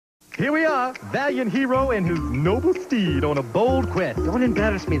here we are, valiant hero and his noble steed on a bold quest. Don't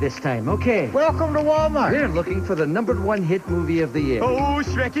embarrass me this time, okay? Welcome to Walmart. We're looking for the #1 hit movie of the year. Oh,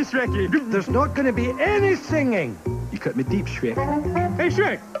 Shreky, Shreky. There's not going to be any singing. You cut me deep, Shrek. Hey,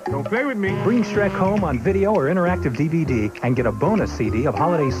 Shrek, don't play with me. Bring Shrek home on video or interactive DVD and get a bonus CD of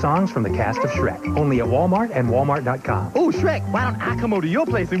holiday songs from the cast of Shrek. Only at Walmart and Walmart.com. Oh, Shrek, why don't I come over to your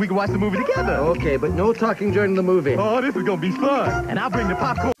place and we can watch the movie together? Okay, but no talking during the movie. Oh, this is going to be fun. And I'll bring the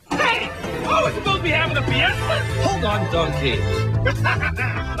popcorn. Hey! Oh, we're supposed to be having a fiesta? Hold on, donkey.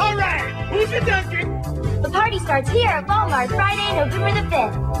 All right, who's your donkey? The party starts here at Walmart Friday, November the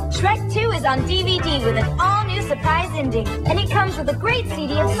 5th. Shrek 2 is on DVD with an all-new surprise ending. And it comes with a great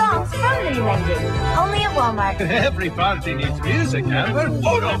CD of songs from the new ending. Only at Walmart. Every party needs music, Amber.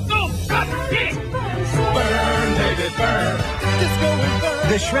 Oh, no, got it! Burn, David, burn.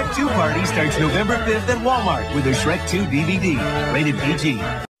 The Shrek 2 party starts November 5th at Walmart with a Shrek 2 DVD. Rated PG.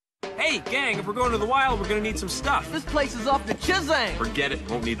 Hey, gang, if we're going to the wild, we're gonna need some stuff. This place is off the Chizang. Forget it.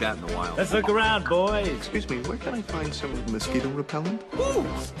 Won't need that in the wild. Let's look around, boys. Excuse me, where can I find some mosquito repellent? Ooh,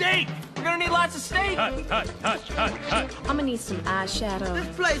 steak. We're gonna need lots of steak. Hut. I'm gonna need some eyeshadow. This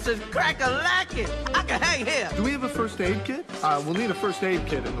place is crack-a-lackin'. I can hang here. Do we have a first aid kit? We'll need a first aid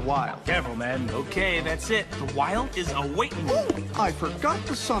kit in the wild. Careful, man. Okay, that's it. The wild is awaiting you. I forgot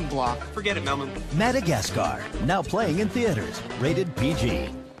the sunblock. Forget it, Melman. Madagascar. Now playing in theaters. Rated PG.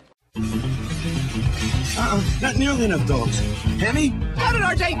 Not nearly enough dogs. Hammy? Got it,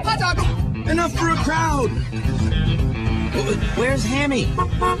 RJ. Hot dog. Enough for a crowd. Where's Hammy?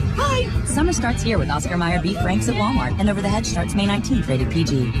 Hi. Summer starts here with Oscar Mayer beef franks at Walmart, and Over the Hedge starts May 19th, rated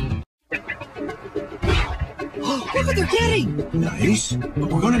PG. Look what they're getting. Nice, but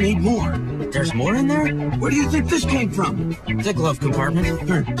we're gonna need more. There's more in there? Where do you think this came from? The glove compartment.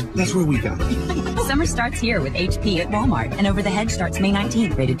 That's where we got it. Summer starts here with HP at Walmart, and Over the Hedge starts May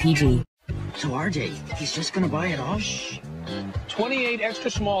 19th, rated PG. So RJ, he's just gonna buy it all? Shh. 28 extra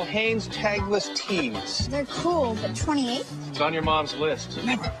small Hanes tagless tees. They're cool, but 28? It's on your mom's list.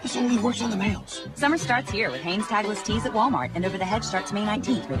 Remember, this only works on the males. Summer starts here with Hanes tagless tees at Walmart, and Over the Hedge starts May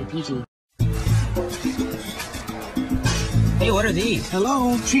 19th, rated PG. Hey, what are these?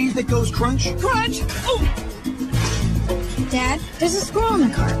 Hello, cheese that goes crunch? Crunch! Oh! Dad, there's a squirrel in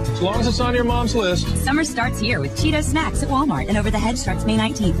the cart. As long as it's on your mom's list. Summer starts here with Cheetos snacks at Walmart, and Over the Hedge starts May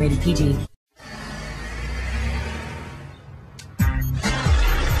 19th, rated PG.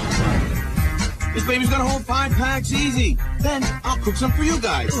 This baby's gonna hold 5 packs easy. Then I'll cook some for you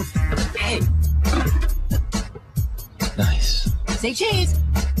guys. Hey. Nice. Say cheese.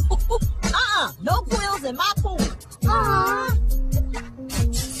 No quills in my pool.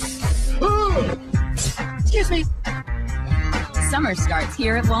 Excuse me. Summer starts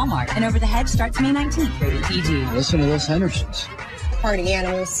here at Walmart, and Over the Hedge starts May 19th, rated PG. Listen to those Hendersons. Party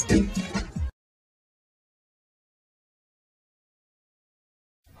animals.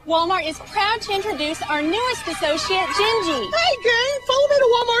 Walmart is proud to introduce our newest associate, Gingy. Hey, gang, follow me to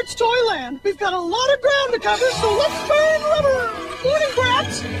Walmart's Toyland. We've got a lot of ground to cover, so let's turn rubber. Morning,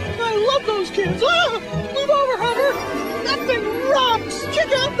 brats. I love those kids. Move over, Hover. That thing rocks.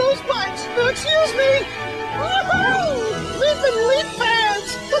 Check out those bikes. Excuse me. Woohoo! Leaf and leaf pads.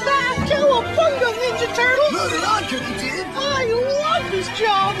 Cowabunga, Ninja Turtle. Move it on, Cookie Kid. I love this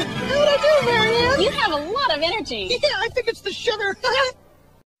job. How'd I do, Marianne? You have a lot of energy. Yeah, I think it's the sugar.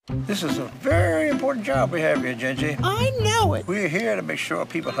 This is a very important job we have here, Gingy. I know it. We're here to make sure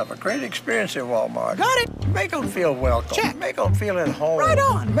people have a great experience at Walmart. Got it. Make them feel welcome. Check. Make them feel at home. Right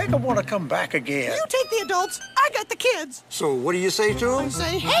on. Make them want to come back again. You take the adults, I got the kids. So what do you say to them? I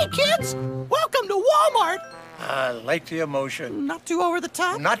say, hey, kids, welcome to Walmart. I like the emotion. Not too over the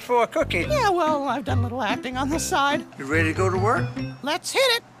top? Not for a cookie. Yeah, well, I've done a little acting on the side. You ready to go to work? Let's hit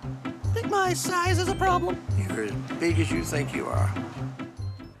it. Think my size is a problem? You're as big as you think you are.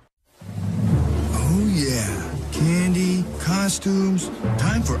 Oh, yeah. Candy, costumes.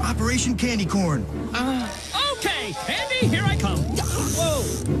 Time for Operation Candy Corn. Okay, Andy, here I come. Whoa.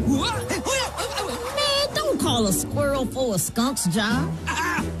 Man, don't call a squirrel full of skunks, John.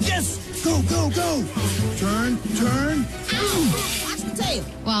 Yes! Go, go, go! Turn. Watch the tail.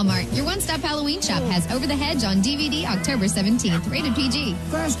 Walmart, your one-stop Halloween shop, has Over the Hedge on DVD October 17th. Rated PG.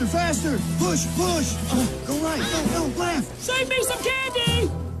 Faster! Push! Go right! No, left! Save me some candy!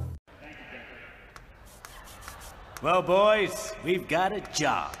 Well, boys, we've got a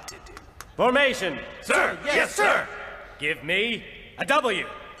job to do. Formation. Sir, yes, sir. Give me a W.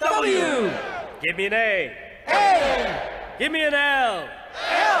 W. Give me an A. A. Give me an L.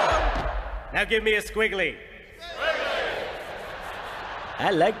 L. Now give me a squiggly. I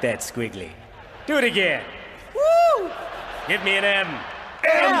like that squiggly. Do it again. Woo! Give me an M.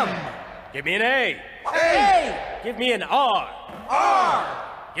 M. Give me an A. A. Give me an R.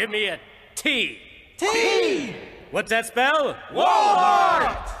 R. Give me a T. T. What's that spell?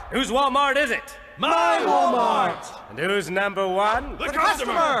 Walmart. Whose Walmart is it? My Walmart. And who's number one? The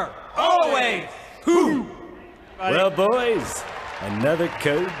customer. Always. Who? Well, boys, another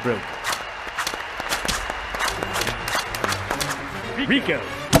code broken. Rico.